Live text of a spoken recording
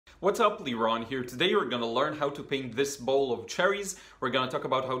What's up, Liron here. Today we're going to learn how to paint this bowl of cherries. We're going to talk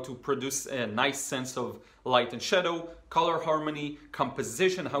about how to produce a nice sense of light and shadow, color harmony,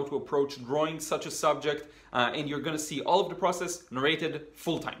 composition, how to approach drawing such a subject, and you're going to see all of the process narrated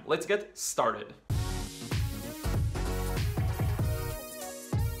full time. Let's get started.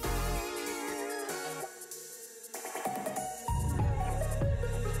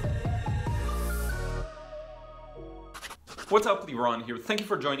 What's up, Liron here. Thank you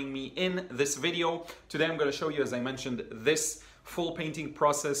for joining me in this video. Today I'm going to show you, as I mentioned, this full painting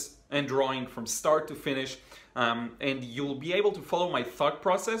process and drawing from start to finish, and you'll be able to follow my thought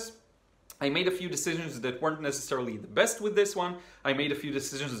process. I made a few decisions that weren't necessarily the best with this one. I made a few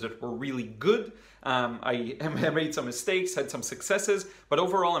decisions that were really good. I made some mistakes, had some successes, but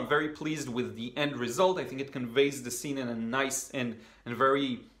overall I'm very pleased with the end result. I think it conveys the scene in a nice and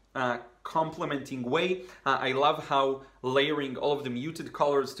very complementing way. I love how layering all of the muted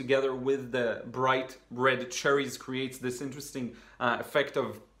colors together with the bright red cherries creates this interesting effect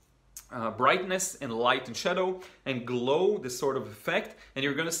of brightness and light and shadow and glow, this sort of effect, and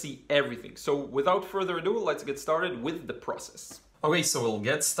you're gonna see everything. So without further ado, let's get started with the process. Okay, so we'll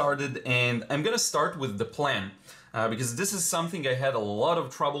get started, and I'm gonna start with the plan because this is something I had a lot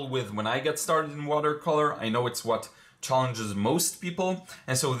of trouble with when I got started in watercolor. I know it's what challenges most people,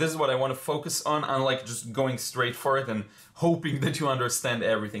 and so this is what I want to focus on, unlike just going straight for it and hoping that you understand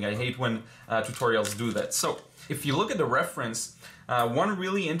everything. I hate when tutorials do that. So if you look at the reference, one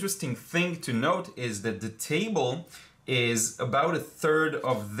really interesting thing to note is that the table is about 1/3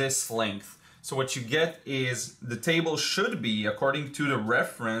 of this length. So what you get is the table should be, according to the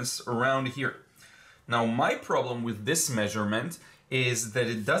reference, around here. Now my problem with this measurement is that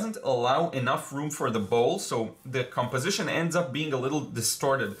it doesn't allow enough room for the bowl, so the composition ends up being a little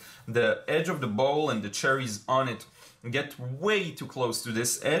distorted. The edge of the bowl and the cherries on it get way too close to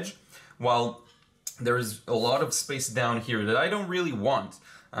this edge, while there is a lot of space down here that I don't really want.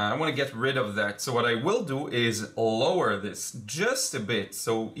 I want to get rid of that. So what I will do is lower this just a bit,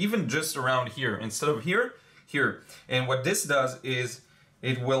 so even just around here, instead of here, here. And what this does is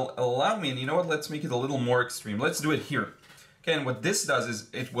it will allow me, and you know what, let's make it a little more extreme. Let's do it here. Okay, and what this does is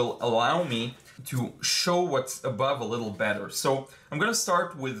it will allow me to show what's above a little better. So I'm going to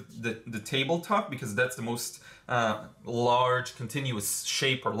start with the tabletop because that's the most large continuous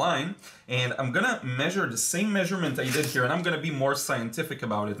shape or line, and I'm going to measure the same measurement I did here, and I'm going to be more scientific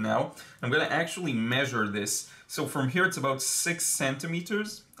about it now. I'm going to actually measure this. So from here it's about 6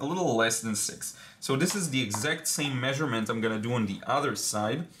 centimeters, a little less than 6. So this is the exact same measurement I'm going to do on the other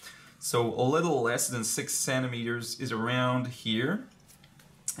side. So a little less than 6 centimeters is around here,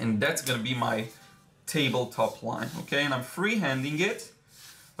 and that's going to be my tabletop line, okay? And I'm freehanding it,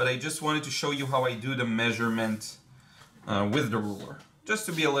 but I just wanted to show you how I do the measurement with the ruler, just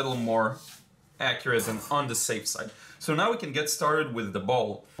to be a little more accurate and on the safe side. So now we can get started with the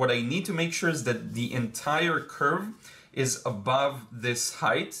bowl. What I need to make sure is that the entire curve is above this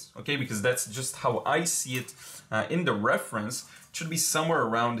height, okay? Because that's just how I see it in the reference. It should be somewhere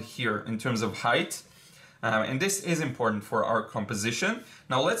around here in terms of height. And this is important for our composition.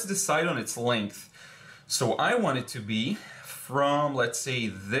 Now let's decide on its length. So I want it to be from, let's say,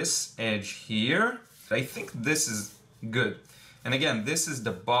 this edge here. I think this is good. And again, this is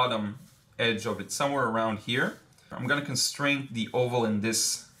the bottom edge of it, somewhere around here. I'm gonna constrain the oval in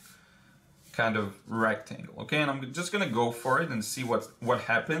this kind of rectangle, okay? And I'm just gonna go for it and see what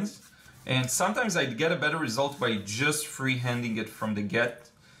happens. And sometimes I get a better result by just freehanding it from the get,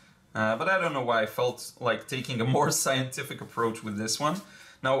 but I don't know why I felt like taking a more scientific approach with this one.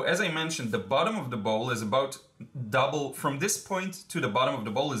 Now, as I mentioned, the bottom of the bowl is about double, from this point to the bottom of the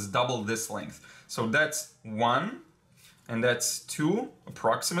bowl is double this length. So that's 1, and that's 2,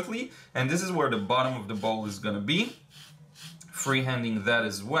 approximately, and this is where the bottom of the bowl is gonna be. Freehanding that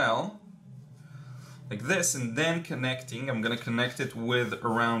as well, like this, and then connecting. I'm gonna connect it with a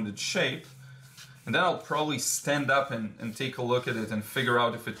rounded shape, and then I'll probably stand up and take a look at it and figure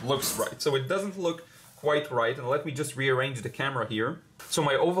out if it looks right. So it doesn't look quite right, and let me just rearrange the camera here. So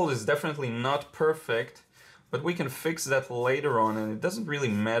my oval is definitely not perfect, but we can fix that later on, and it doesn't really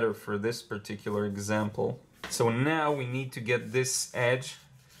matter for this particular example. So now we need to get this edge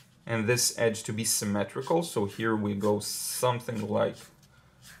and this edge to be symmetrical. So here we go something like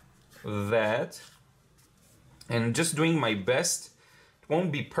that. And just doing my best, it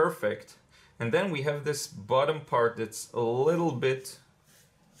won't be perfect. And then we have this bottom part that's a little bit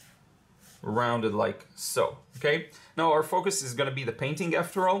rounded like so, okay? Now our focus is gonna be the painting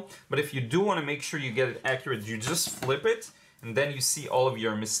after all, but if you do wanna make sure you get it accurate, you just flip it, and then you see all of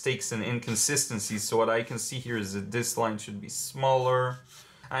your mistakes and inconsistencies. So what I can see here is that this line should be smaller,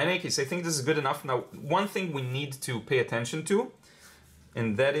 In any case, I think this is good enough. Now, one thing we need to pay attention to,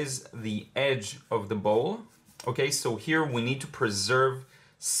 and that is the edge of the bowl. Okay, so here we need to preserve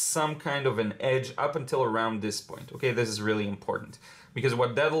some kind of an edge up until around this point. Okay, this is really important because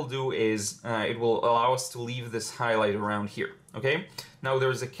what that'll do is it will allow us to leave this highlight around here. Okay, now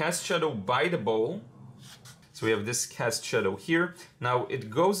there's a cast shadow by the bowl. So we have this cast shadow here. Now it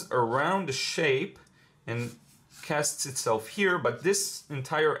goes around the shape and casts itself here, but this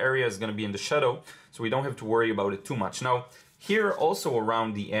entire area is going to be in the shadow, so we don't have to worry about it too much. Now here also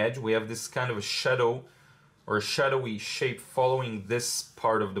around the edge we have this kind of a shadow or a shadowy shape following this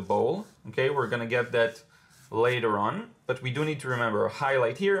part of the bowl. Okay, we're gonna get that later on, but we do need to remember a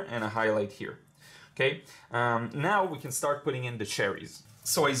highlight here and a highlight here. Okay, now we can start putting in the cherries.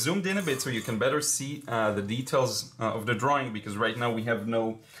 So I zoomed in a bit so you can better see the details of the drawing, because right now we have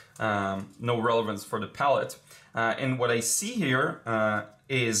no relevance for the palette. And what I see here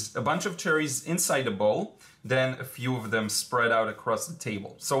is a bunch of cherries inside the bowl, then a few of them spread out across the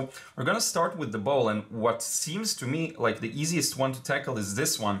table. So we're gonna start with the bowl, and what seems to me like the easiest one to tackle is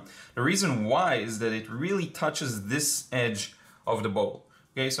this one. The reason why is that it really touches this edge of the bowl.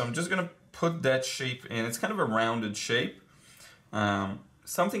 Okay, so I'm just gonna put that shape in. It's kind of a rounded shape,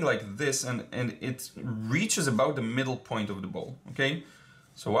 something like this, and it reaches about the middle point of the bowl. Okay,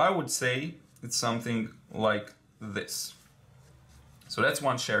 so I would say it's something like this. So that's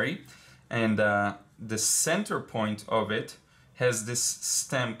one cherry, and the center point of it has this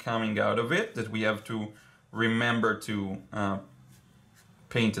stem coming out of it that we have to remember to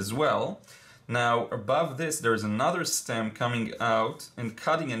paint as well. Now above this there's another stem coming out and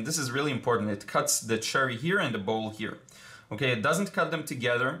cutting, and this is really important, it cuts the cherry here and the bowl here. Okay, it doesn't cut them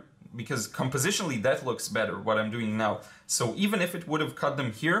together because compositionally that looks better, what I'm doing now. So even if it would have cut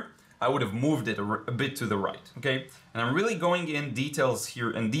them here, I would have moved it a bit to the right, okay? And I'm really going in detail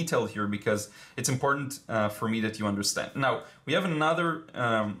here because it's important for me that you understand. Now, we have another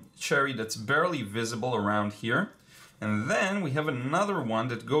cherry that's barely visible around here. And then we have another one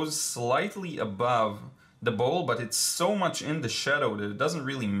that goes slightly above the bowl, but it's so much in the shadow that it doesn't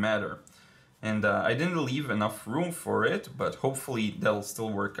really matter. And I didn't leave enough room for it, but hopefully that'll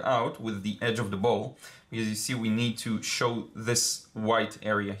still work out with the edge of the bowl, because you see we need to show this white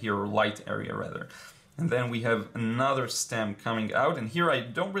area here, or light area rather. And then we have another stem coming out, and here I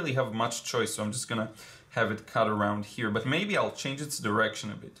don't really have much choice, so I'm just gonna have it cut around here, but maybe I'll change its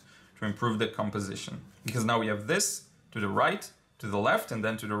direction a bit to improve the composition, because now we have this to the right, to the left, and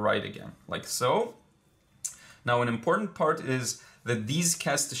then to the right again, like so. Now an important part is that these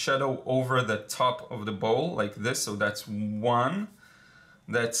cast a shadow over the top of the bowl like this, so that's one,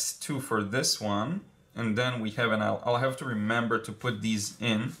 that's two for this one, and then we have, and I'll have to remember to put these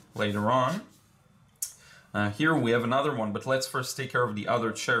in later on. Here we have another one, but let's first take care of the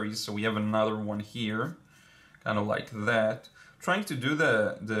other cherries. So we have another one here, kind of like that. Trying to do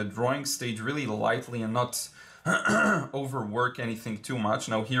the drawing stage really lightly and not overwork anything too much.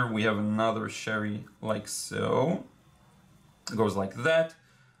 Now here we have another cherry like so. It goes like that,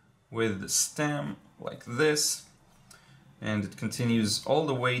 with the stem like this, and it continues all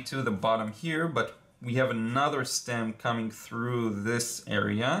the way to the bottom here, but we have another stem coming through this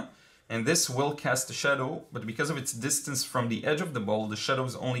area, and this will cast a shadow, but because of its distance from the edge of the bowl, the shadow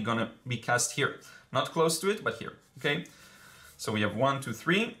is only gonna be cast here. Not close to it, but here, okay? So we have 1, 2,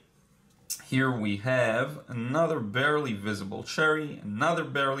 3. Here we have another barely visible cherry, another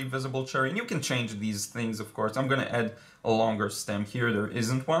barely visible cherry, and you can change these things, of course. I'm gonna add a longer stem here, there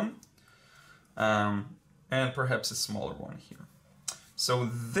isn't one, and perhaps a smaller one here. So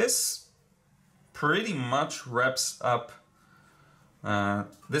this pretty much wraps up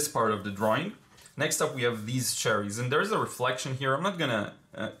this part of the drawing. Next up we have these cherries, and there's a reflection here. I'm not gonna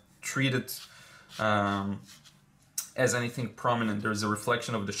treat it as anything prominent. There's a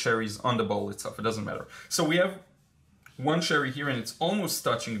reflection of the cherries on the bowl itself, it doesn't matter. So we have one cherry here and it's almost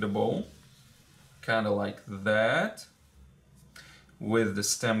touching the bowl, kind of like that, with the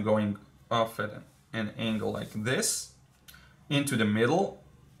stem going off at an angle like this, into the middle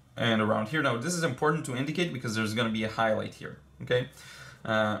and around here. Now this is important to indicate because there's going to be a highlight here, okay?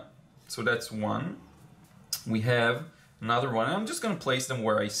 So that's one. We have another one. I'm just going to place them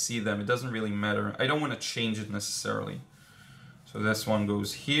where I see them. It doesn't really matter. I don't want to change it necessarily. So this one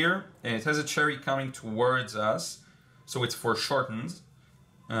goes here, and it has a cherry coming towards us, so it's foreshortened.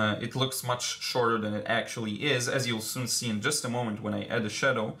 It looks much shorter than it actually is, as you'll soon see in just a moment when I add a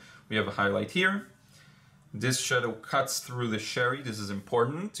shadow. We have a highlight here. This shadow cuts through the cherry. This is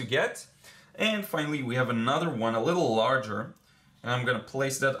important to get. And finally, we have another one, a little larger, and I'm going to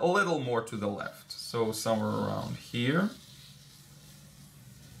place that a little more to the left. So somewhere around here.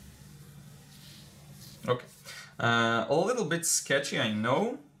 Okay, a little bit sketchy, I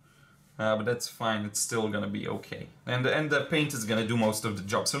know, but that's fine. It's still gonna be okay. And the paint is gonna do most of the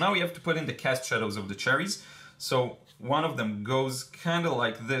job. So now we have to put in the cast shadows of the cherries. So one of them goes kind of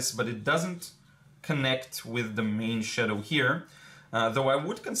like this, but it doesn't connect with the main shadow here. Though I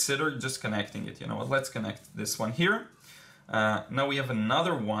would consider just connecting it. You know what? Let's connect this one here. Now we have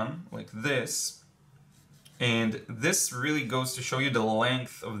another one like this. And this really goes to show you the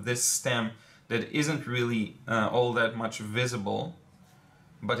length of this stem that isn't really all that much visible,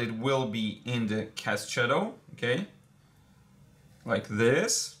 but it will be in the cast shadow, okay? Like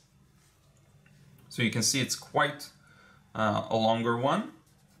this. So you can see it's quite a longer one.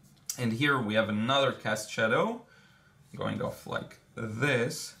 And here we have another cast shadow going off like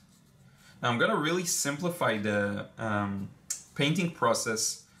this. Now I'm gonna really simplify the painting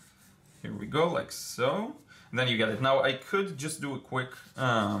process. Here we go, like so. And then you get it. Now I could just do a quick,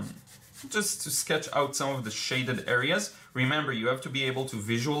 just to sketch out some of the shaded areas. Remember, you have to be able to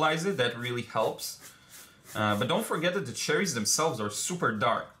visualize it. That really helps. But don't forget that the cherries themselves are super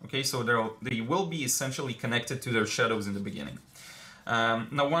dark. Okay, so they will be essentially connected to their shadows in the beginning.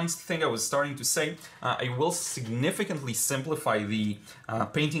 Now, one thing I was starting to say, I will significantly simplify the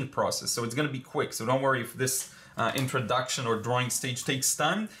painting process. So it's going to be quick. So don't worry if this introduction or drawing stage takes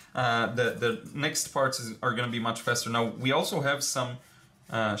time. The next parts are going to be much faster. Now, we also have some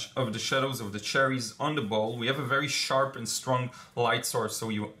of the shadows of the cherries on the bowl. We have a very sharp and strong light source, so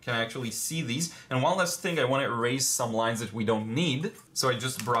you can actually see these. And one last thing, I want to erase some lines that we don't need. So I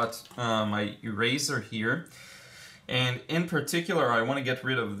just brought my eraser here. And in particular, I want to get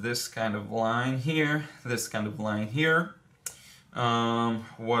rid of this kind of line here, this kind of line here.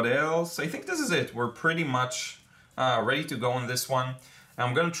 What else? I think this is it. We're pretty much ready to go on this one.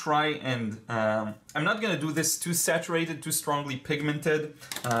 I'm gonna try and I'm not gonna do this too saturated, too strongly pigmented.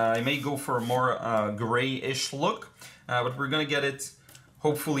 I may go for a more gray-ish look, but we're gonna get it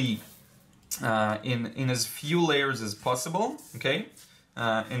hopefully in as few layers as possible, okay?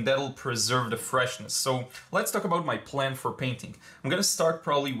 And that'll preserve the freshness. So let's talk about my plan for painting. I'm gonna start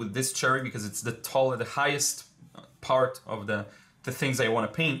probably with this cherry because it's the highest part of the things I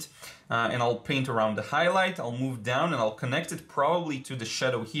want to paint. And I'll paint around the highlight, I'll move down and I'll connect it probably to the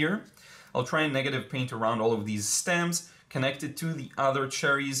shadow here. I'll try and negative paint around all of these stems, connect it to the other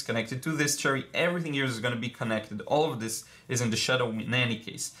cherries, connect it to this cherry. Everything here is going to be connected. All of this is in the shadow in any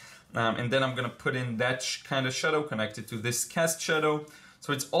case. And then I'm going to put in that kind of shadow connected to this cast shadow.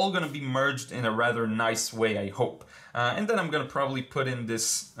 So it's all going to be merged in a rather nice way, I hope. And then I'm going to probably put in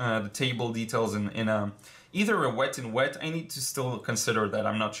this, the table details in either a wet and wet. I need to still consider that.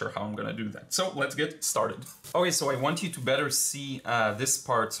 I'm not sure how I'm gonna do that. So let's get started. Okay, so I want you to better see this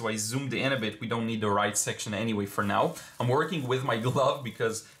part, so I zoomed in a bit. We don't need the right section anyway for now. I'm working with my glove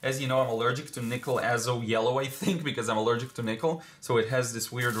because, as you know, I'm allergic to nickel azo yellow, I think, because I'm allergic to nickel. So it has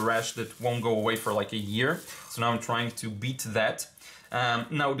this weird rash that won't go away for like a year. So now I'm trying to beat that.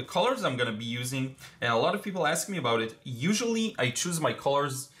 Now the colors I'm gonna be using, and a lot of people ask me about it. Usually I choose my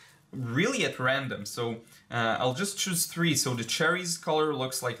colors really at random, so I'll just choose 3. So the cherries color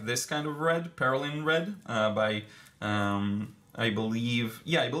looks like this kind of red, Perlin Red by I believe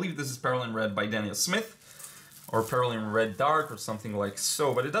this is Perlin Red by Daniel Smith, or Perlin Red Dark or something like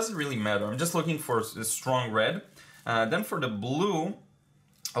so, but it doesn't really matter. I'm just looking for a strong red. Then for the blue,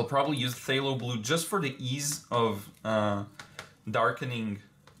 I'll probably use phthalo blue just for the ease of darkening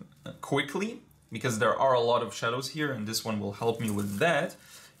quickly, because there are a lot of shadows here and this one will help me with that.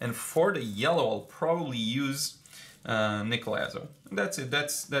 And for the yellow, I'll probably use nickel azo. That's it.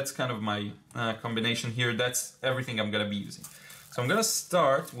 That's kind of my combination here. That's everything I'm gonna be using. So I'm gonna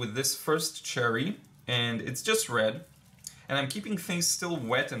start with this first cherry, and it's just red. And I'm keeping things still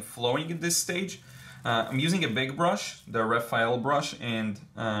wet and flowing at this stage. I'm using a big brush, the Raphael brush, and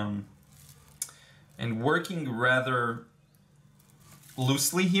working rather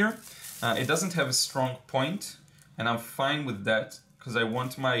loosely here. It doesn't have a strong point, and I'm fine with that, because I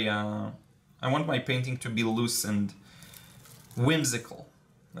want my painting to be loose and whimsical,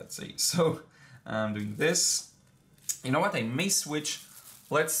 let's say. So I'm doing this. You know what? I may switch.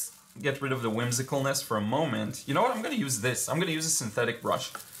 Let's get rid of the whimsicalness for a moment. You know what? I'm going to use this. I'm going to use a synthetic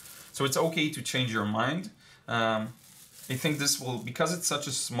brush. So it's okay to change your mind. I think this will, because it's such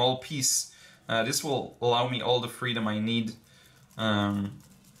a small piece, this will allow me all the freedom I need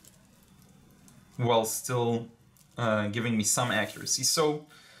while still giving me some accuracy. So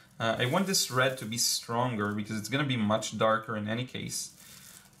I want this red to be stronger because it's going to be much darker in any case,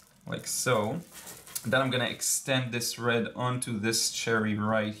 like so. Then I'm going to extend this red onto this cherry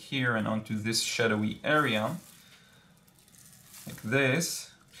right here and onto this shadowy area, like this.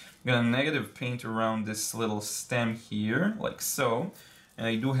 I'm gonna negative paint around this little stem here, like so. And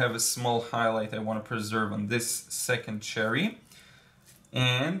I do have a small highlight I want to preserve on this second cherry.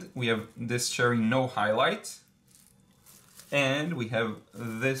 And we have this cherry no highlight. And we have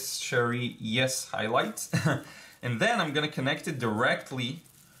this cherry yes highlight. And then I'm gonna connect it directly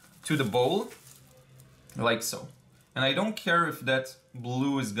to the bowl, like so. And I don't care if that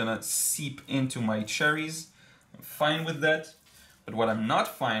blue is gonna seep into my cherries. I'm fine with that. But what I'm not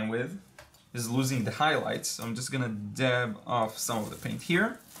fine with is losing the highlights. So I'm just gonna dab off some of the paint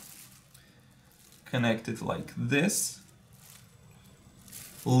here. Connect it like this.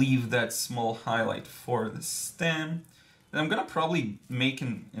 Leave that small highlight for the stem. And I'm gonna probably make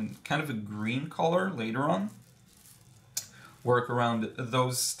in kind of a green color later on. Work around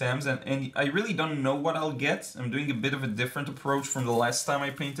those stems, and I really don't know what I'll get. I'm doing a bit of a different approach from the last time I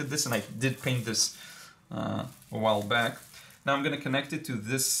painted this, and I did paint this a while back. Now I'm gonna connect it to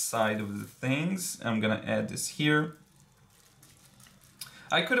this side of the things. I'm gonna add this here.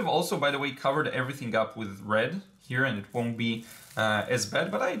 I could have also, by the way, covered everything up with red here, and it won't be as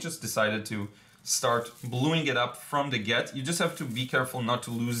bad, but I just decided to start bluing it up from the get. You just have to be careful not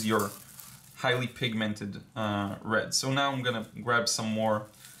to lose your highly pigmented red. So now I'm gonna grab some more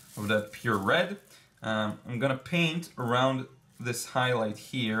of that pure red. I'm gonna paint around this highlight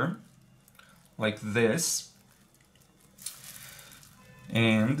here, like this.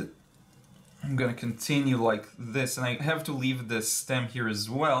 And I'm gonna continue like this, and I have to leave the stem here as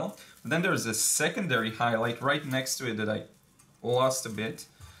well. But then there's a secondary highlight right next to it that I lost a bit.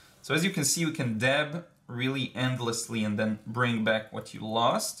 So as you can see, you can dab really endlessly and then bring back what you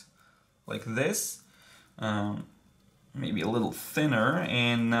lost, like this. Maybe a little thinner,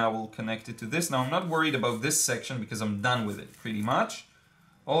 and now we'll connect it to this. Now I'm not worried about this section because I'm done with it pretty much.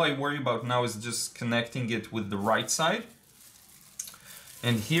 All I worry about now is just connecting it with the right side.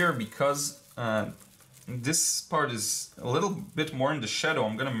 And here, because this part is a little bit more in the shadow,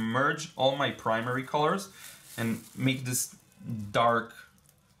 I'm gonna merge all my primary colors and make this dark,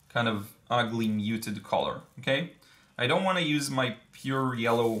 kind of ugly, muted color, okay? I don't want to use my pure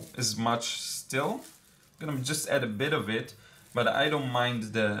yellow as much still. I'm gonna just add a bit of it, but I don't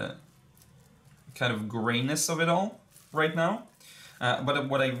mind the kind of grayness of it all right now. But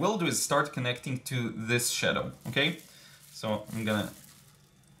what I will do is start connecting to this shadow, okay? So I'm gonna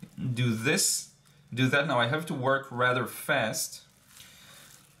do this, do that. Now I have to work rather fast.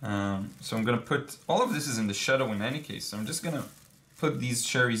 So I'm gonna put, all of this is in the shadow in any case, so I'm just gonna put these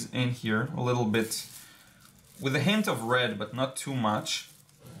cherries in here a little bit with a hint of red, but not too much.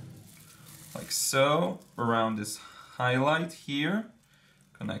 Like so, around this highlight here,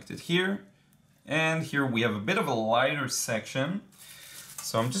 connect it here. And here we have a bit of a lighter section.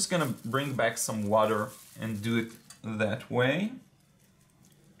 So I'm just gonna bring back some water and do it that way.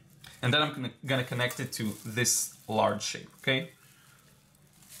 And then I'm gonna connect it to this large shape, okay?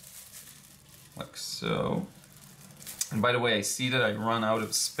 Like so. And by the way, I see that I run out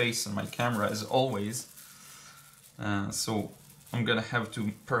of space on my camera as always. So I'm gonna have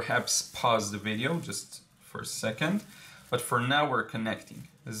to perhaps pause the video just for a second. But for now we're connecting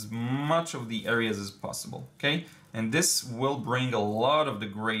as much of the areas as possible, okay? And this will bring a lot of the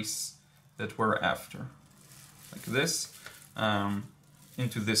grace that we're after. Like this,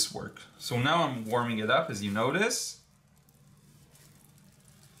 into this work. So now I'm warming it up, as you notice.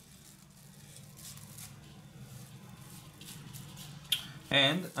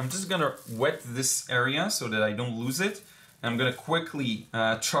 And I'm just gonna wet this area so that I don't lose it. And I'm gonna quickly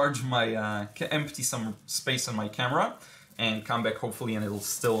charge my, empty some space on my camera and come back hopefully and it'll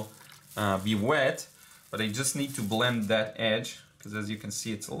still be wet. But I just need to blend that edge because as you can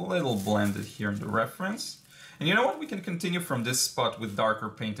see it's a little blended here in the reference. And you know what? We can continue from this spot with darker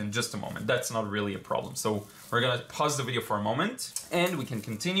paint in just a moment. That's not really a problem. So we're gonna pause the video for a moment and we can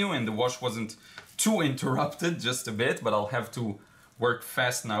continue, and the wash wasn't too interrupted, just a bit, but I'll have to work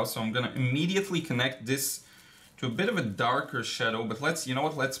fast now. So I'm gonna immediately connect this to a bit of a darker shadow, but let's, you know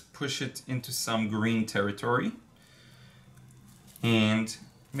what? Let's push it into some green territory and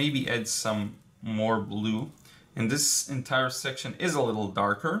maybe add some more blue. And this entire section is a little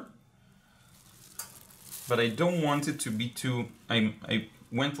darker, but I don't want it to be too, I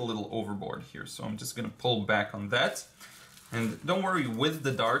went a little overboard here, so I'm just gonna pull back on that. And don't worry, with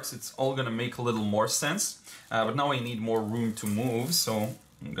the darks, it's all gonna make a little more sense. But now I need more room to move, so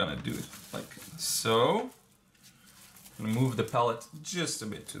I'm gonna do it like so. I'm gonna move the palette just a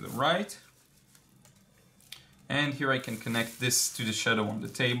bit to the right. And here I can connect this to the shadow on the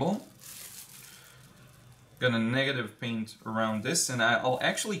table. Gonna negative paint around this, and I'll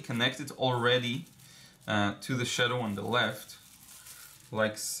actually connect it already to the shadow on the left,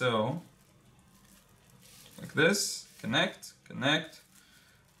 like so, like this, connect, connect,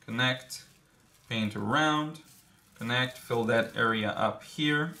 connect, paint around, connect, fill that area up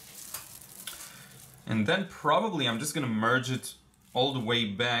here. And then probably I'm just gonna merge it all the way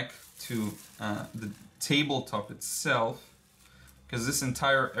back to the tabletop itself, because this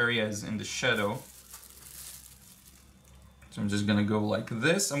entire area is in the shadow. So I'm just gonna go like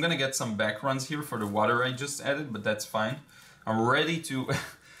this. I'm gonna get some backgrounds here for the water I just added, but that's fine. I'm ready to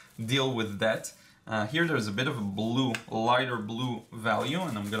deal with that. Here there's a bit of a blue, lighter blue value,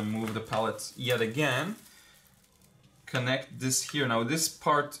 and I'm gonna move the palette yet again. Connect this here. Now this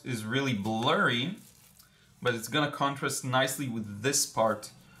part is really blurry, but it's gonna contrast nicely with this part,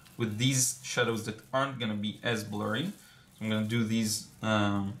 with these shadows that aren't gonna be as blurry. So I'm gonna do these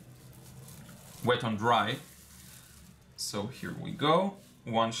wet on dry. So here we go.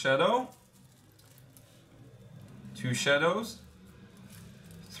 One shadow, two shadows,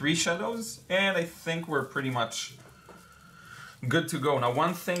 three shadows, and I think we're pretty much good to go. Now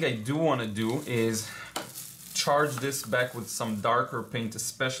one thing I do want to do is charge this back with some darker paint,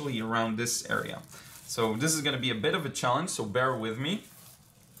 especially around this area. So this is going to be a bit of a challenge, so bear with me.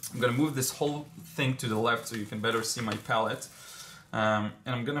 I'm going to move this whole thing to the left so you can better see my palette. And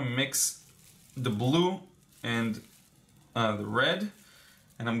I'm going to mix the blue and the red,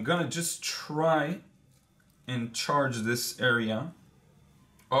 and I'm going to just try and charge this area,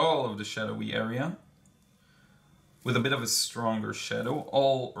 all of the shadowy area, with a bit of a stronger shadow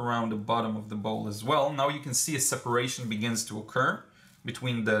all around the bottom of the bowl as well. Now you can see a separation begins to occur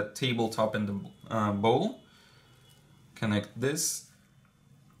between the tabletop and the bowl. Connect this,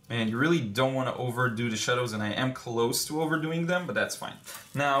 and you really don't want to overdo the shadows, and I am close to overdoing them, but that's fine.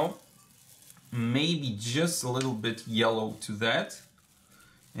 Now maybe just a little bit yellow to that,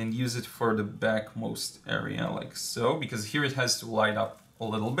 and use it for the backmost area like so, because here it has to light up a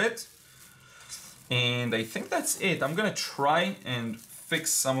little bit. And I think that's it. I'm gonna try and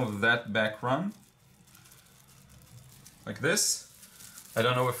fix some of that background like this. I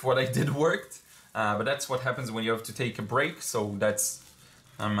don't know if what I did worked, but that's what happens when you have to take a break. So that's,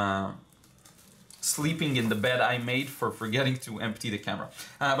 I'm sleeping in the bed I made for forgetting to empty the camera.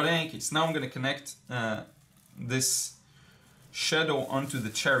 But in any case, now I'm gonna connect this shadow onto the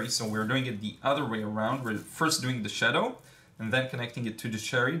cherry. So we're doing it the other way around. We're first doing the shadow and then connecting it to the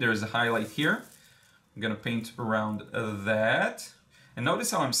cherry. There's a highlight here. I'm gonna paint around that. And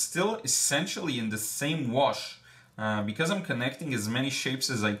notice how I'm still essentially in the same wash. Because I'm connecting as many shapes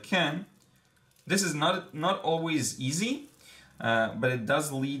as I can. This is not always easy, but it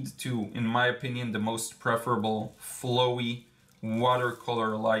does lead to, in my opinion, the most preferable flowy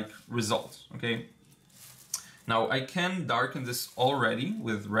watercolor-like result, okay? Now I can darken this already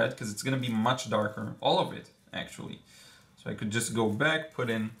with red because it's gonna be much darker, all of it actually. So I could just go back, put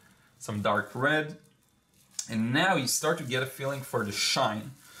in some dark red, and now you start to get a feeling for the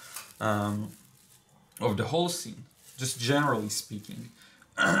shine of the whole scene, just generally speaking.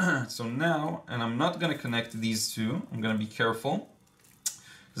 So now, and I'm not gonna connect these two, I'm gonna be careful,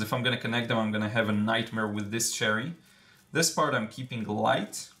 because if I'm gonna connect them, I'm gonna have a nightmare with this cherry. This part I'm keeping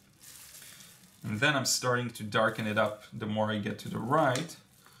light, and then I'm starting to darken it up the more I get to the right,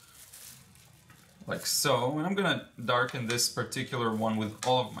 like so. And I'm gonna darken this particular one with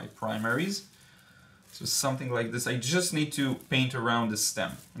all of my primaries. So something like this. I just need to paint around the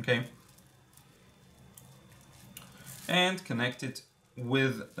stem, okay? And connect it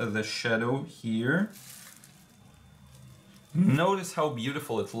with the shadow here. Notice how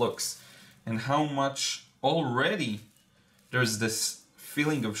beautiful it looks and how much already there's this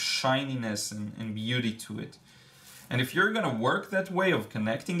feeling of shininess and beauty to it. And if you're gonna work that way of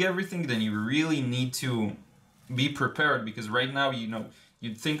connecting everything, then you really need to be prepared, because right now, you know,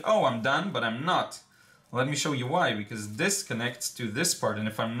 you'd think, oh, I'm done, but I'm not. Let me show you why, because this connects to this part, and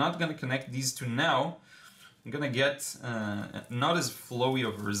if I'm not gonna connect these two now, I'm gonna get not as flowy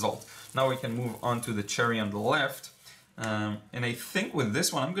of a result. Now we can move on to the cherry on the left, and I think with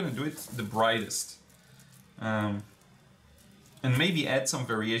this one I'm gonna do it the brightest. And maybe add some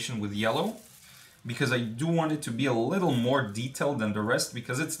variation with yellow, because I do want it to be a little more detailed than the rest,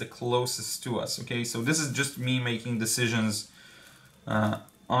 because it's the closest to us, okay? So this is just me making decisions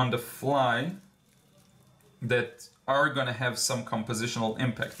on the fly that are gonna have some compositional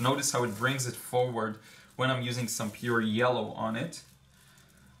impact. Notice how it brings it forward when I'm using some pure yellow on it,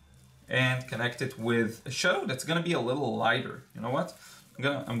 and connect it with a shadow that's gonna be a little lighter. You know what?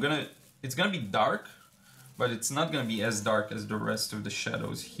 It's gonna be dark, but it's not going to be as dark as the rest of the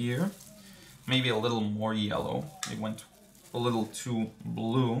shadows here. Maybe a little more yellow. It went a little too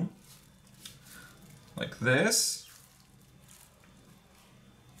blue. Like this.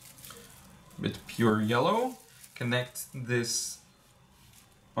 bit pure yellow, connect this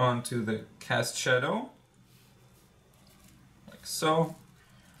onto the cast shadow, like so,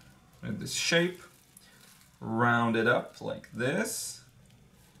 with this shape, round it up like this,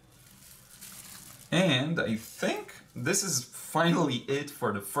 and I think this is finally it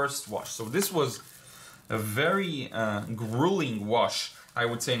for the first wash. So this was a very grueling wash, I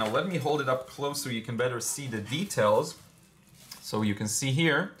would say. Now let me hold it up close so you can better see the details. So you can see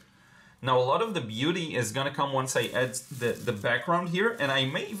here. Now a lot of the beauty is gonna come once I add the background here, and I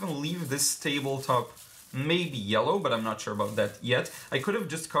may even leave this tabletop maybe yellow, but I'm not sure about that yet. I could have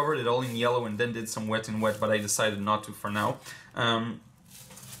just covered it all in yellow and then did some wet in wet, but I decided not to for now.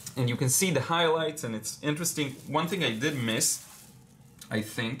 And you can see the highlights, and it's interesting. One thing I did miss, I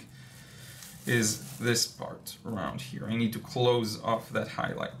think, is this part around here. I need to close off that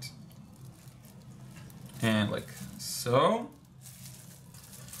highlight. And like so.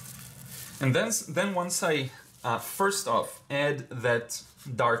 And then once I, first off, add that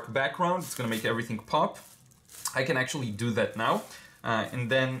dark background, it's gonna make everything pop. I can actually do that now. And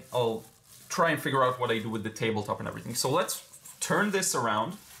then I'll try and figure out what I do with the tabletop and everything. So let's turn this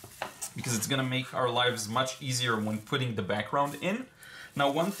around, because it's gonna make our lives much easier when putting the background in. Now,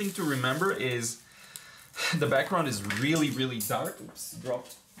 one thing to remember is the background is really, really dark. Oops,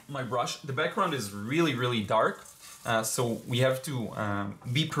 dropped my brush. The background is really, really dark. So we have to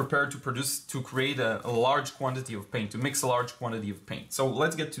be prepared to create a large quantity of paint, to mix a large quantity of paint. So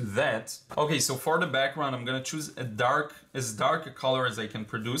let's get to that. Okay, so for the background, I'm gonna choose as dark a color as I can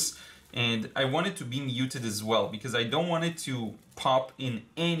produce. And I want it to be muted as well, because I don't want it to pop in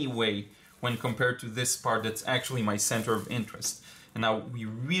any way when compared to this part that's actually my center of interest. And now we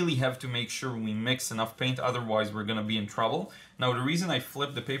really have to make sure we mix enough paint, otherwise we're gonna be in trouble. Now the reason I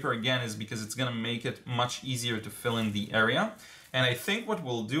flip the paper again is because it's gonna make it much easier to fill in the area. And I think what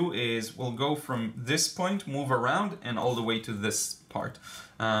we'll do is we'll go from this point, move around, and all the way to this part.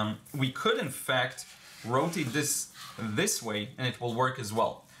 We could in fact rotate this way, and it will work as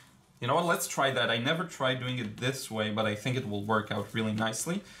well. You know what, let's try that. I never tried doing it this way, but I think it will work out really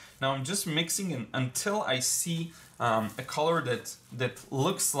nicely. Now I'm just mixing until I see a color that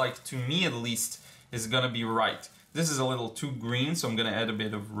looks like, to me at least, is gonna be right. This is a little too green, so I'm gonna add a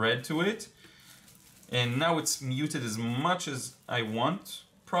bit of red to it. And now it's muted as much as I want,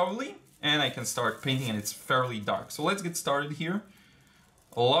 probably, and I can start painting, and it's fairly dark. So let's get started here.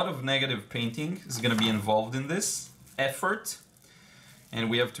 A lot of negative painting is gonna be involved in this effort, and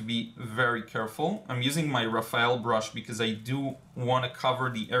we have to be very careful. I'm using my Raphael brush because I do want to cover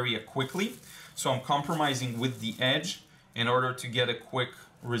the area quickly. So I'm compromising with the edge in order to get a quick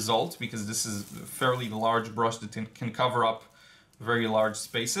result, because this is a fairly large brush that can cover up very large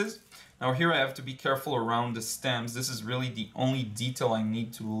spaces. Now here I have to be careful around the stems. This is really the only detail I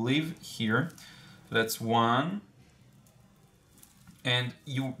need to leave here. So that's one. And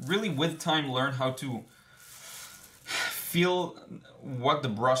you really, with time, learn how to feel what the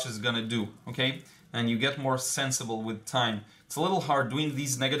brush is gonna do, okay? And you get more sensible with time. It's a little hard. Doing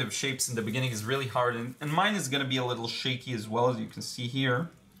these negative shapes in the beginning is really hard, and mine is gonna be a little shaky as well, as you can see here.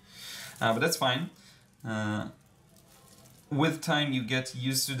 But that's fine. With time, you get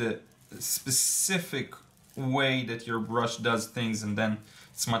used to the specific way that your brush does things, and then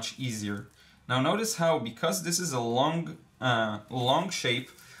it's much easier. Now notice how, because this is a long shape,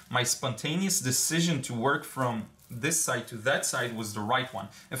 my spontaneous decision to work from this side to that side was the right one.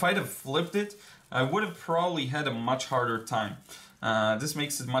 If I'd have flipped it, I would have probably had a much harder time. This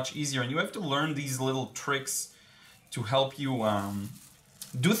makes it much easier, and you have to learn these little tricks to help you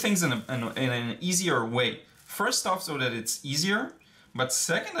do things in an easier way. First off, so that it's easier, but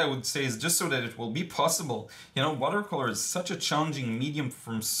second, I would say, is just so that it will be possible. You know, watercolor is such a challenging medium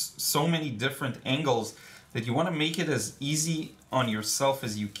from so many different angles that you want to make it as easy on yourself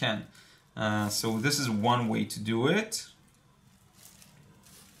as you can. So this is one way to do it.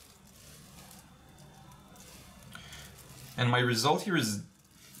 And my result here is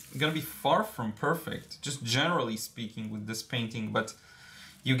gonna be far from perfect, just generally speaking with this painting, but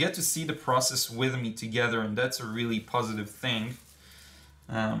you get to see the process with me together, and that's a really positive thing.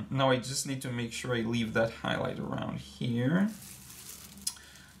 Now I just need to make sure I leave that highlight around here.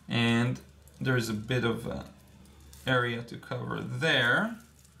 And there's a bit of area to cover there.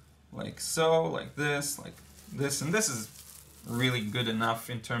 Like so, like this, and this is really good enough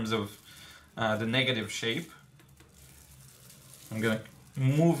in terms of the negative shape. I'm gonna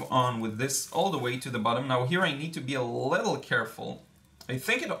move on with this all the way to the bottom. Now here I need to be a little careful. I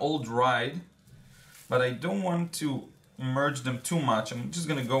think it all dried, but I don't want to merge them too much. I'm just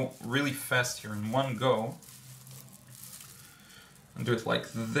gonna go really fast here in one go. and do it like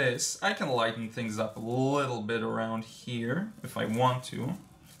this. I can lighten things up a little bit around here if I want to.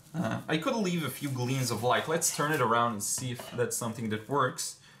 I could leave a few gleams of light. Let's turn it around and see if that's something that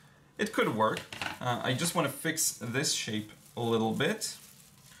works. It could work. I just want to fix this shape a little bit.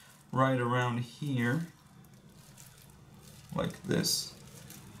 Right around here. Like this.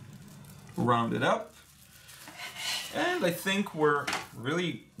 Round it up. And I think we're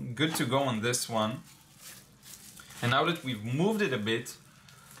really good to go on this one. And now that we've moved it a bit,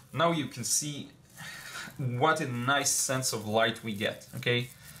 now you can see what a nice sense of light we get, okay?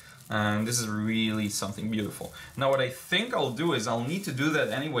 And this is really something beautiful. Now what I think I'll do is I'll need to do that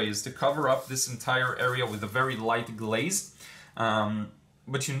anyways to cover up this entire area with a very light glaze.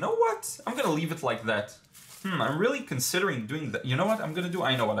 But you know what? I'm gonna leave it like that. I'm really considering doing that. You know what I'm gonna do?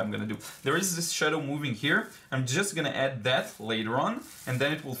 I know what I'm gonna do. There is this shadow moving here. I'm just gonna add that later on, and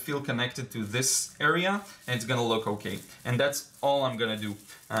then it will feel connected to this area, and it's gonna look okay. And that's all I'm gonna do.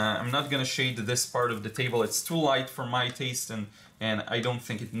 I'm not gonna shade this part of the table. It's too light for my taste, and I don't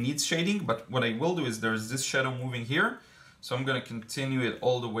think it needs shading. But what I will do is there's this shadow moving here, so I'm gonna continue it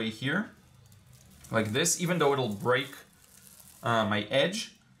all the way here, like this. Even though it'll break my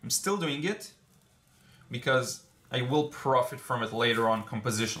edge, I'm still doing it, because I will profit from it later on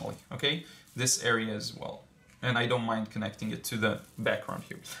compositionally, okay? This area as well. And I don't mind connecting it to the background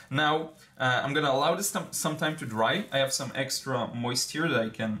here. Now, I'm gonna allow this some time to dry. I have some extra moisture that I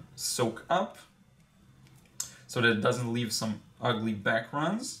can soak up so that it doesn't leave some ugly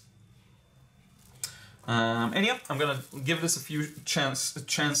backgrounds. And yeah, I'm gonna give this a chance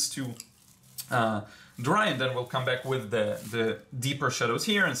to dry, and then we'll come back with the deeper shadows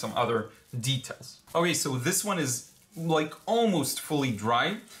here and some other details. Okay, so this one is like almost fully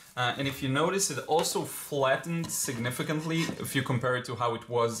dry, and if you notice, it also flattened significantly if you compare it to how it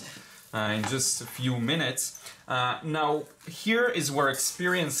was in just a few minutes. Now here is where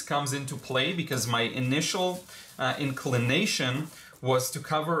experience comes into play, because my initial inclination was to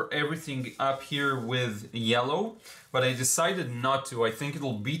cover everything up here with yellow, but I decided not to. I think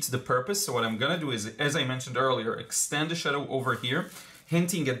it'll beat the purpose. So what I'm gonna do is, as I mentioned earlier, extend the shadow over here,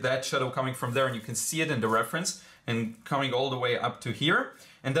 hinting at that shadow coming from there, and you can see it in the reference, and coming all the way up to here.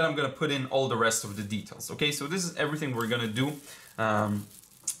 And then I'm gonna put in all the rest of the details. Okay, so this is everything we're gonna do.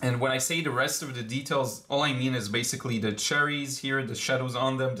 And when I say the rest of the details, all I mean is basically the cherries here, the shadows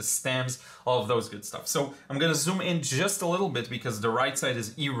on them, the stems, all of those good stuff. So I'm gonna zoom in just a little bit because the right side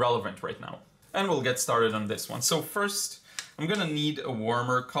is irrelevant right now. And we'll get started on this one. So first, I'm gonna need a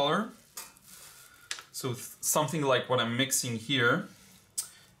warmer color. So something like what I'm mixing here.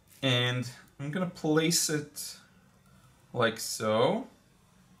 And I'm gonna place it like so.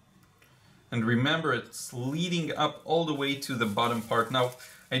 And remember, it's leading up all the way to the bottom part. Now,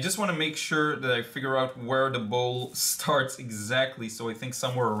 I just want to make sure that I figure out where the bowl starts exactly, so I think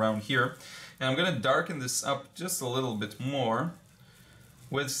somewhere around here. And I'm going to darken this up just a little bit more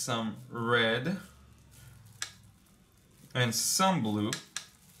with some red and some blue,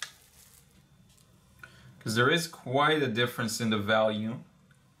 because there is quite a difference in the value.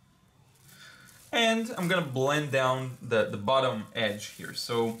 And I'm going to blend down the bottom edge here.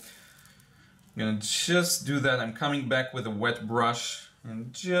 So I'm gonna just do that. I'm coming back with a wet brush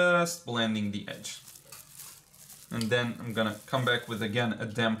and just blending the edge. And then I'm gonna come back with, again, a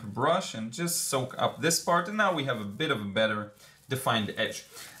damp brush and just soak up this part. And now we have a bit of a better defined edge.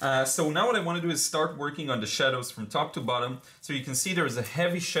 So now what I want to do is start working on the shadows from top to bottom. So you can see there is a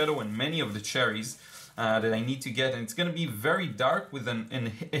heavy shadow in many of the cherries that I need to get. And it's gonna be very dark with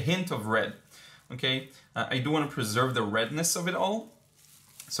a hint of red. Okay, I do want to preserve the redness of it all.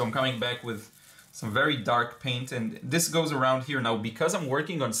 So I'm coming back with some very dark paint, and this goes around here. Now, because I'm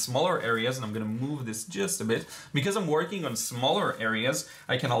working on smaller areas, and I'm going to move this just a bit, because I'm working on smaller areas,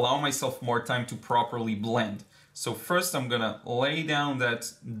 I can allow myself more time to properly blend. So first I'm going to lay down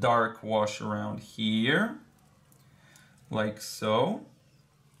that dark wash around here, like so.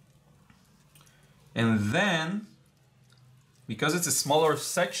 And then, because it's a smaller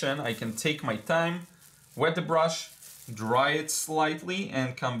section, I can take my time, wet the brush, dry it slightly,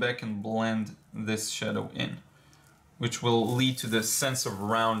 and come back and blend this shadow in, which will lead to the sense of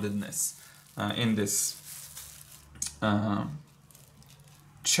roundedness in this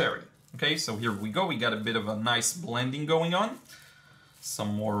cherry. Okay, so here we go. We got a bit of a nice blending going on.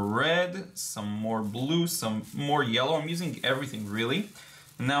 Some more red, some more blue, some more yellow. I'm using everything really.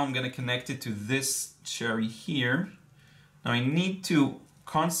 And now I'm going to connect it to this cherry here. Now I need to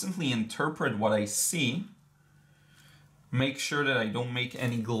constantly interpret what I see. Make sure that I don't make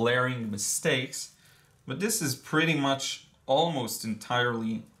any glaring mistakes, but this is pretty much almost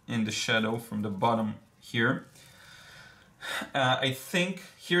entirely in the shadow from the bottom here. I think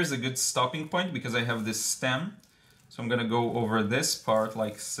here's a good stopping point because I have this stem. So I'm gonna go over this part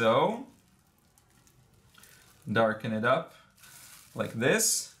like so. Darken it up like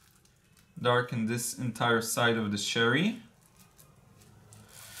this. Darken this entire side of the cherry.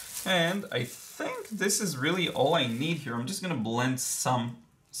 And I think this is really all I need here. I'm just gonna blend some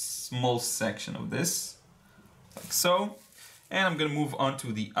small section of this, like so. And I'm gonna move on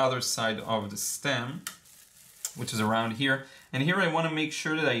to the other side of the stem, which is around here. And here I wanna make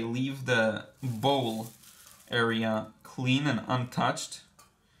sure that I leave the bowl area clean and untouched,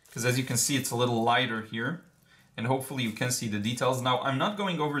 because as you can see, it's a little lighter here. And hopefully you can see the details. Now, I'm not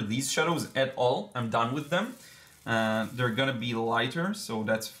going over these shadows at all. I'm done with them. They're gonna be lighter, so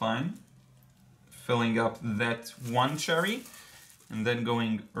that's fine. Filling up that one cherry and then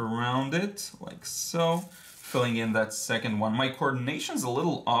going around it like so, filling in that second one. My coordination's a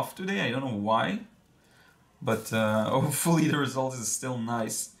little off today, I don't know why, but hopefully the result is still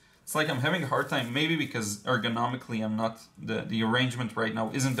nice. It's like I'm having a hard time, maybe because ergonomically I'm not, the arrangement right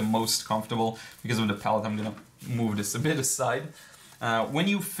now isn't the most comfortable because of the palette. I'm gonna move this a bit aside. When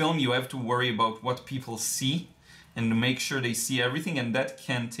you film, you have to worry about what people see and to make sure they see everything, and that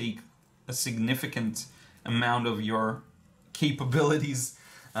can take a significant amount of your capabilities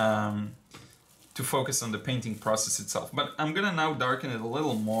to focus on the painting process itself. But I'm gonna now darken it a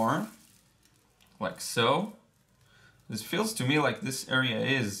little more, like so. This feels to me like this area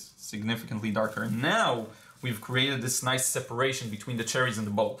is significantly darker. Now we've created this nice separation between the cherries and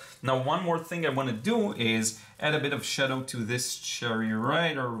the bowl. Now one more thing I want to do is add a bit of shadow to this cherry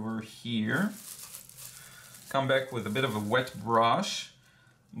right over here. Come back with a bit of a wet brush,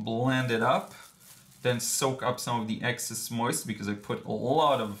 blend it up, then soak up some of the excess moist because I put a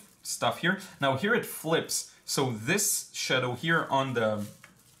lot of stuff here. Now here it flips, so this shadow here on the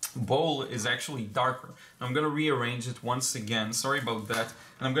bowl is actually darker. I'm gonna rearrange it once again, sorry about that,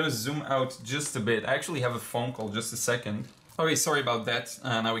 and I'm gonna zoom out just a bit. I actually have a phone call, just a second. Okay, sorry about that,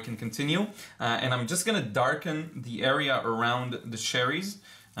 now we can continue. And I'm just gonna darken the area around the cherries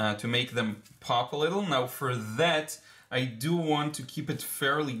to make them pop a little. Now for that, I do want to keep it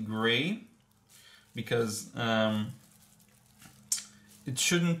fairly gray because it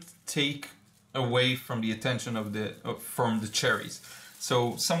shouldn't take away from the attention of from the cherries.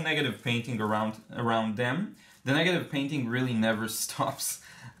 So some negative painting around them. The negative painting really never stops.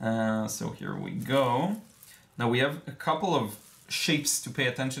 So here we go. Now we have a couple of shapes to pay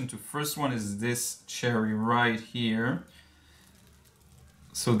attention to. First one is this cherry right here.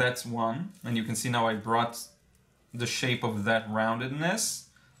 So that's one. And you can see now I brought the shape of that roundedness,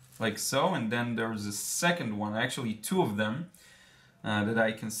 like so. And then there's a second one, actually two of them, that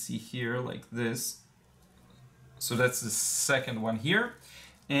I can see here, like this. So that's the second one here.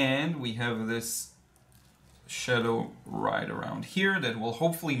 And we have this shadow right around here that will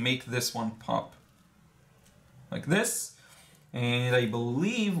hopefully make this one pop like this. And I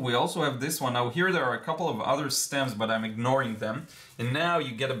believe we also have this one. Now here there are a couple of other stems, but I'm ignoring them. And now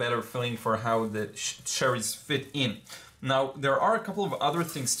you get a better feeling for how the cherries fit in. Now there are a couple of other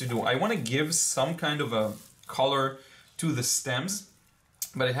things to do. I want to give some kind of a color to the stems,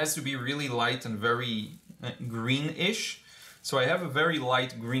 but it has to be really light and very greenish. So I have a very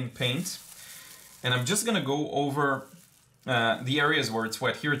light green paint, and I'm just gonna go over the areas where it's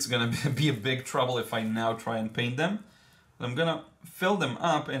wet. Here it's gonna be a big trouble if I now try and paint them. But I'm gonna fill them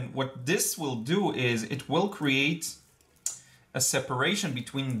up, and what this will do is it will create a separation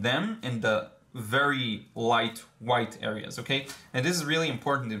between them and the very light white areas, okay? And this is really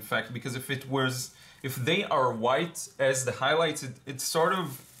important, in fact, because if they are white as the highlights, it sort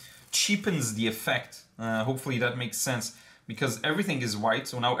of cheapens the effect. Hopefully that makes sense, because everything is white,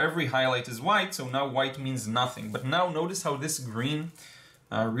 so now every highlight is white, so now white means nothing. But now notice how this green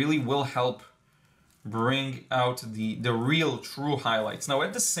really will help bring out the real true highlights. Now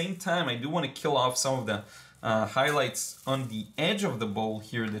at the same time, I do want to kill off some of the highlights on the edge of the bowl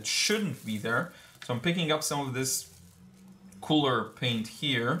here that shouldn't be there. So I'm picking up some of this cooler paint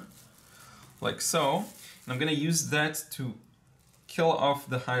here, like so, and I'm gonna use that to kill off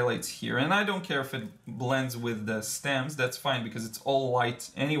the highlights here. And I don't care if it blends with the stems, that's fine because it's all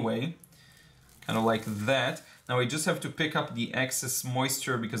light anyway, kind of like that. Now I just have to pick up the excess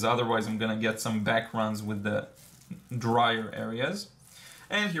moisture because otherwise I'm gonna get some backgrounds with the drier areas.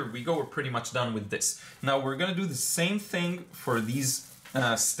 And here we go, we're pretty much done with this. Now we're gonna do the same thing for these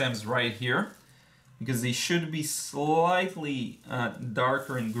stems right here, because they should be slightly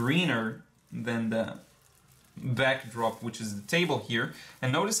darker and greener than the backdrop, which is the table here.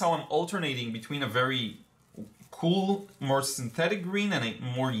 And notice how I'm alternating between a very cool, more synthetic green and a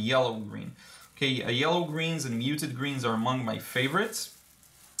more yellow green. Okay, yellow greens and muted greens are among my favorites.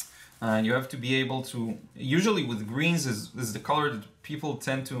 You have to be able to, usually with greens is the color that people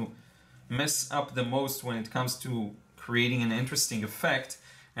tend to mess up the most when it comes to creating an interesting effect,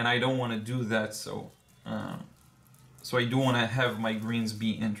 and I don't want to do that, so I do want to have my greens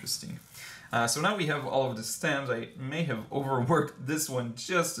be interesting. So now we have all of the stems. I may have overworked this one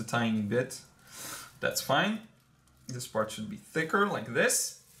just a tiny bit. That's fine. This part should be thicker like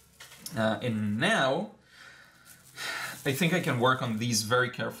this. And now I think I can work on these very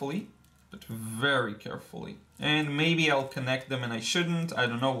carefully, but very carefully. And maybe I'll connect them and I shouldn't. I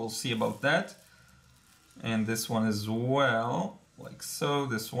don't know, we'll see about that. And this one as well, like so.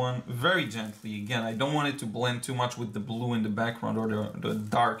 This one very gently. Again, I don't want it to blend too much with the blue in the background or the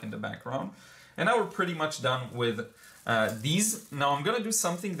dark in the background. And now we're pretty much done with these. Now I'm gonna do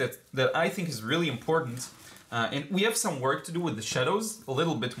something that I think is really important. And we have some work to do with the shadows, a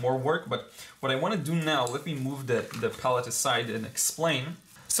little bit more work, but what I want to do now, let me move the palette aside and explain.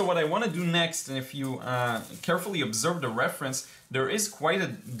 So what I want to do next, and if you carefully observe the reference, there is quite a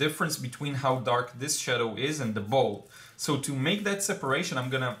difference between how dark this shadow is and the bowl. So to make that separation, I'm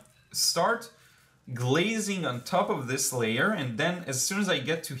going to start glazing on top of this layer, and then as soon as I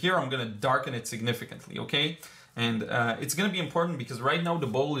get to here, I'm going to darken it significantly, okay? And it's going to be important because right now the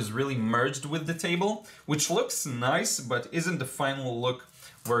bowl is really merged with the table, which looks nice, but isn't the final look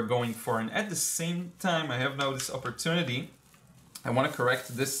we're going for. And at the same time, I have now this opportunity. I want to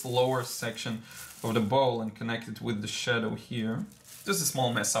correct this lower section of the bowl and connect it with the shadow here. Just a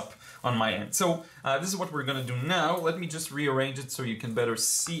small mess up on my end. So this is what we're going to do now. Let me just rearrange it so you can better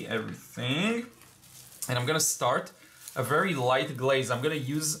see everything. And I'm going to start a very light glaze. I'm going to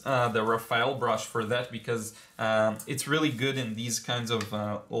use the Raphael brush for that because it's really good in these kinds of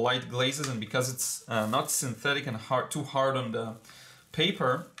light glazes, and because it's not synthetic and too hard on the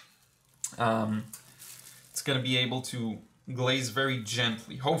paper, it's going to be able to glaze very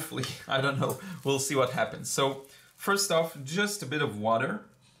gently, hopefully. I don't know, we'll see what happens. So first off, just a bit of water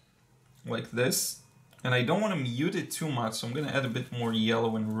like this, and I don't want to mute it too much, so I'm going to add a bit more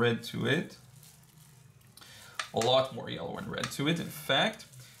yellow and red to it. A lot more yellow and red to it, in fact.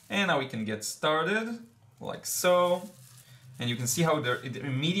 And now we can get started, like so. And you can see how it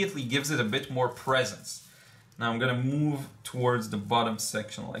immediately gives it a bit more presence. Now I'm gonna move towards the bottom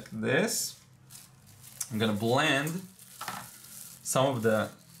section like this. I'm gonna blend some of the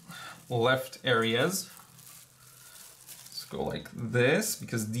left areas. Let's go like this,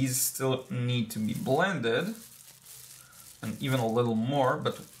 because these still need to be blended. And even a little more,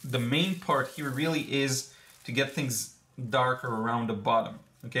 but the main part here really is to get things darker around the bottom,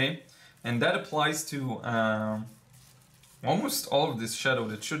 okay? And that applies to almost all of this shadow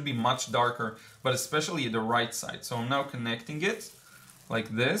that should be much darker, but especially the right side. So I'm now connecting it like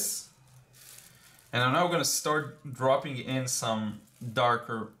this. And I'm now gonna start dropping in some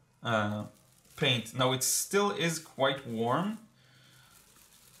darker paint. Now it still is quite warm,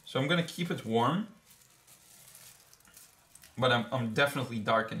 so I'm gonna keep it warm, but I'm definitely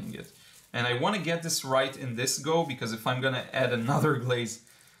darkening it. And I want to get this right in this go, because if I'm going to add another glaze,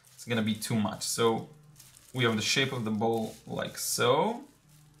 it's going to be too much. So we have the shape of the bowl like so.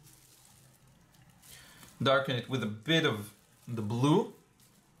 Darken it with a bit of the blue.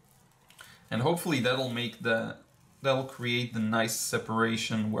 And hopefully that'll create the nice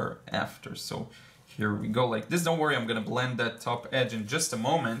separation we're after. So here we go like this. Don't worry, I'm going to blend that top edge in just a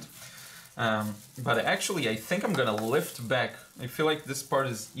moment. But actually, I think I'm gonna lift back. I feel like this part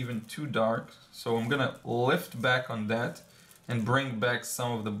is even too dark, so I'm gonna lift back on that and bring back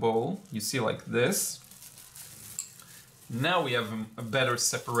some of the bowl. You see, like this. Now we have a better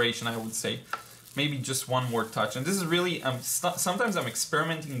separation, I would say. Maybe just one more touch. And this is really, sometimes I'm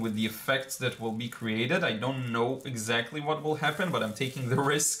experimenting with the effects that will be created. I don't know exactly what will happen, but I'm taking the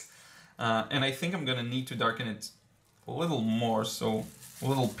risk. And I think I'm gonna need to darken it a little more, so a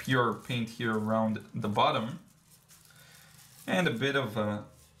little pure paint here around the bottom, and a bit of a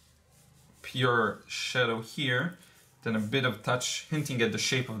pure shadow here, then a bit of touch hinting at the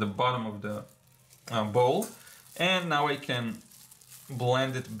shape of the bottom of the bowl. And now I can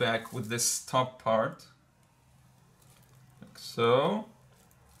blend it back with this top part, like so,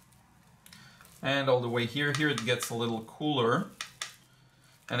 and all the way here. Here it gets a little cooler.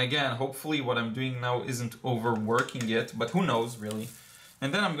 And again, hopefully what I'm doing now isn't overworking it, but who knows really.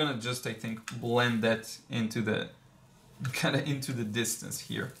 And then I'm gonna just, I think, blend that into the, kind of into the distance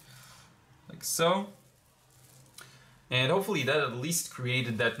here, like so. And hopefully that at least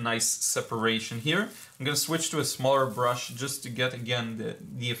created that nice separation here. I'm gonna switch to a smaller brush just to get, again,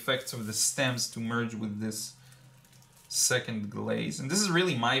 the effects of the stems to merge with this second glaze. And this is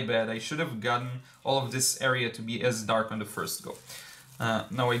really my bad. I should have gotten all of this area to be as dark on the first go.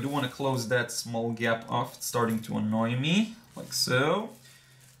 Now I do want to close that small gap off. It's starting to annoy me, like so.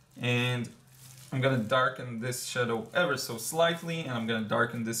 And I'm going to darken this shadow ever so slightly, and I'm going to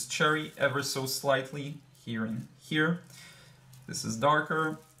darken this cherry ever so slightly here and here. This is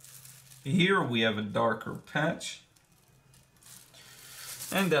darker. Here we have a darker patch.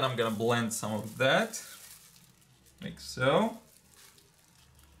 And then I'm going to blend some of that, like so.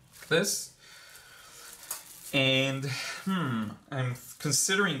 Like this. And I'm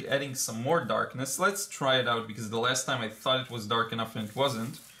considering adding some more darkness. Let's try it out, because the last time I thought it was dark enough and it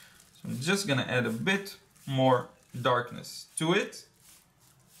wasn't. So I'm just gonna add a bit more darkness to it.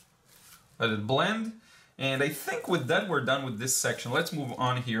 Let it blend. And I think with that we're done with this section. Let's move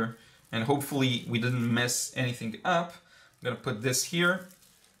on here, and hopefully we didn't mess anything up. I'm gonna put this here.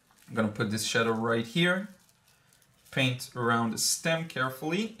 I'm gonna put this shadow right here. Paint around the stem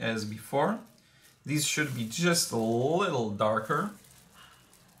carefully as before. These should be just a little darker.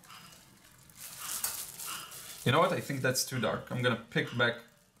 You know what? I think that's too dark. I'm gonna pick back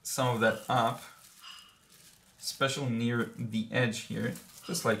some of that up, especially near the edge here,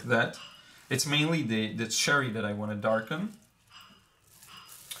 just like that. It's mainly the cherry that I want to darken.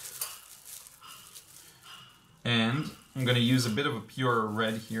 And I'm gonna use a bit of a pure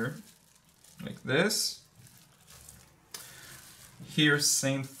red here, like this. Here,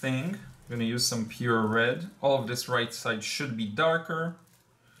 same thing. I'm going to use some pure red. All of this right side should be darker.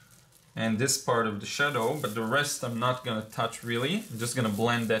 And this part of the shadow, but the rest I'm not going to touch really. I'm just going to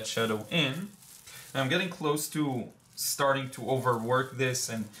blend that shadow in. And I'm getting close to starting to overwork this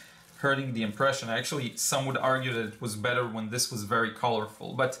and hurting the impression. Actually, some would argue that it was better when this was very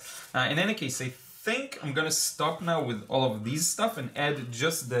colorful. But in any case, I think I'm going to stop now with all of these stuff and add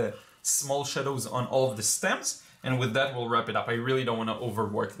just the small shadows on all of the stems. And with that, we'll wrap it up. I really don't want to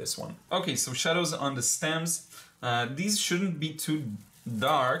overwork this one. Okay, so shadows on the stems. These shouldn't be too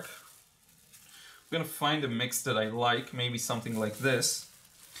dark. I'm going to find a mix that I like, maybe something like this.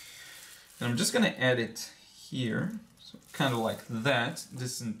 And I'm just going to add it here, so kind of like that.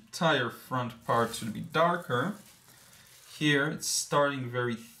 This entire front part should be darker. Here, it's starting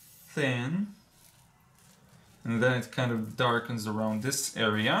very thin. And then it kind of darkens around this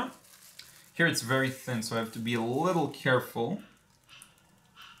area. Here it's very thin, so I have to be a little careful.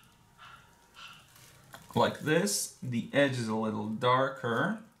 Like this. The edge is a little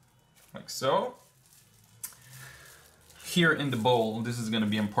darker, like so. Here in the bowl, this is going to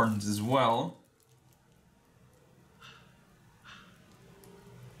be important as well.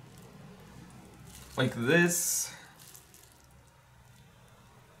 Like this.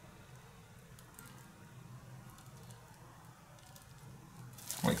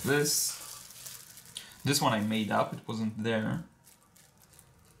 Like this. This one I made up, it wasn't there.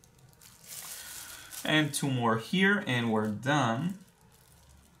 And two more here, and we're done.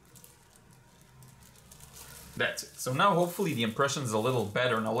 That's it. So now hopefully the impression is a little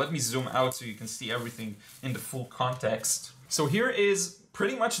better. Now let me zoom out so you can see everything in the full context. So here is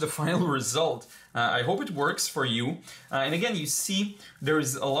pretty much the final result. I hope it works for you. And again, you see there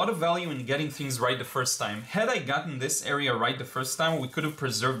is a lot of value in getting things right the first time. Had I gotten this area right the first time, we could have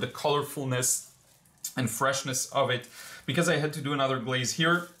preserved the colorfulness and freshness of it. Because I had to do another glaze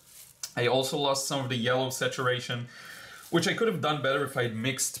here, I also lost some of the yellow saturation, which I could have done better if I had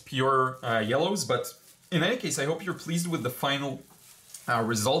mixed pure yellows. But in any case, I hope you're pleased with the final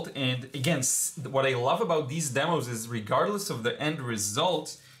result. And again, what I love about these demos is regardless of the end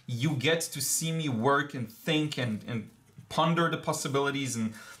result, you get to see me work and think and ponder the possibilities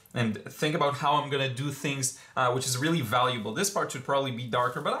and think about how I'm going to do things, which is really valuable. This part should probably be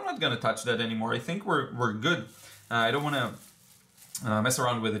darker, but I'm not going to touch that anymore. I think we're good. I don't want to mess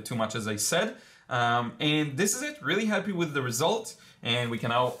around with it too much, as I said. And this is it. Really happy with the result. And we can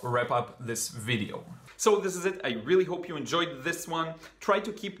now wrap up this video. So this is it. I really hope you enjoyed this one. Try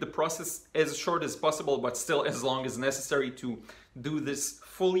to keep the process as short as possible, but still as long as necessary to do this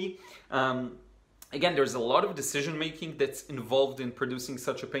fully. Again, there's a lot of decision making that's involved in producing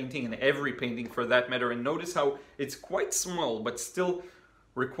such a painting, and every painting for that matter. And notice how it's quite small, but still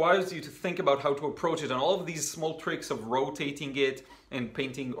requires you to think about how to approach it. And all of these small tricks of rotating it and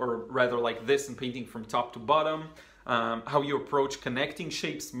painting, or rather like this, and painting from top to bottom. How you approach connecting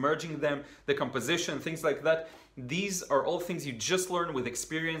shapes, merging them, the composition, things like that. These are all things you just learn with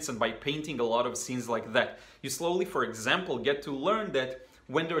experience and by painting a lot of scenes like that. You slowly, for example, get to learn that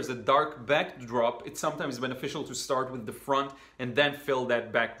when there's a dark backdrop, it's sometimes beneficial to start with the front and then fill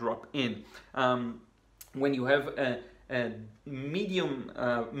that backdrop in. When you have a medium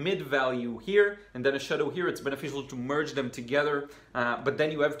mid value here and then a shadow here, it's beneficial to merge them together, but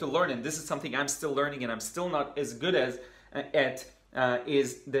then you have to learn, and this is something I'm still learning and I'm still not as good as at,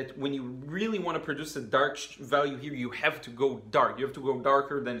 is that when you really want to produce a dark value here, you have to go dark. You have to go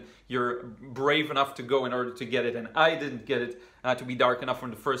darker than you're brave enough to go in order to get it, and I didn't get it to be dark enough from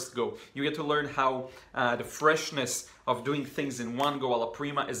the first go. You get to learn how the freshness of doing things in one go alla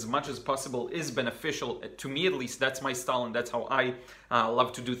prima as much as possible is beneficial. To me at least, that's my style and that's how I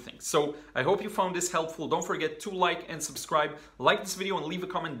love to do things. So I hope you found this helpful. Don't forget to like and subscribe. Like this video and leave a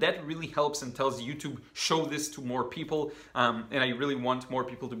comment. That really helps and tells YouTube show this to more people, and I really want more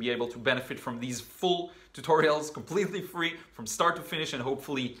people to be able to benefit from these full tutorials completely free from start to finish, and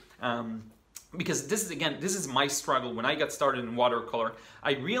hopefully because this is my struggle. When I got started in watercolor,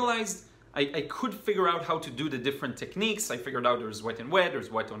 I realized I could figure out how to do the different techniques. I figured out there's wet and wet,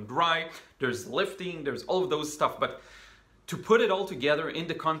 there's wet on dry, there's lifting, there's all of those stuff. But to put it all together in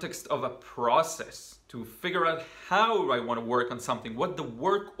the context of a process, to figure out how I want to work on something, what the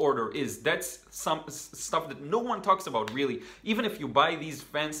work order is, that's some stuff that no one talks about really. Even if you buy these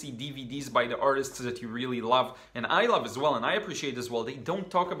fancy DVDs by the artists that you really love, and I love as well, and I appreciate as well, they don't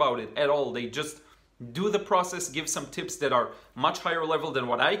talk about it at all. They just do the process, give some tips that are much higher level than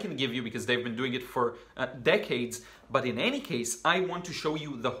what I can give you because they've been doing it for decades. But in any case, I want to show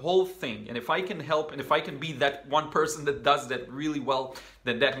you the whole thing. And if I can help, and if I can be that one person that does that really well,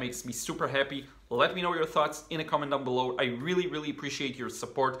 then that makes me super happy. Let me know your thoughts in a comment down below. I really, really appreciate your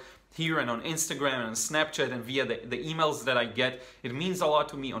support here and on Instagram and on Snapchat and via the emails that I get. It means a lot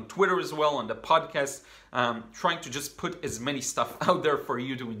to me on Twitter as well, on the podcast, trying to just put as many stuff out there for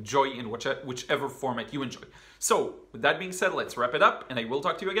you to enjoy in whichever format you enjoy. So with that being said, let's wrap it up, and I will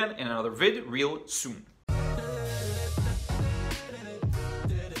talk to you again in another vid real soon.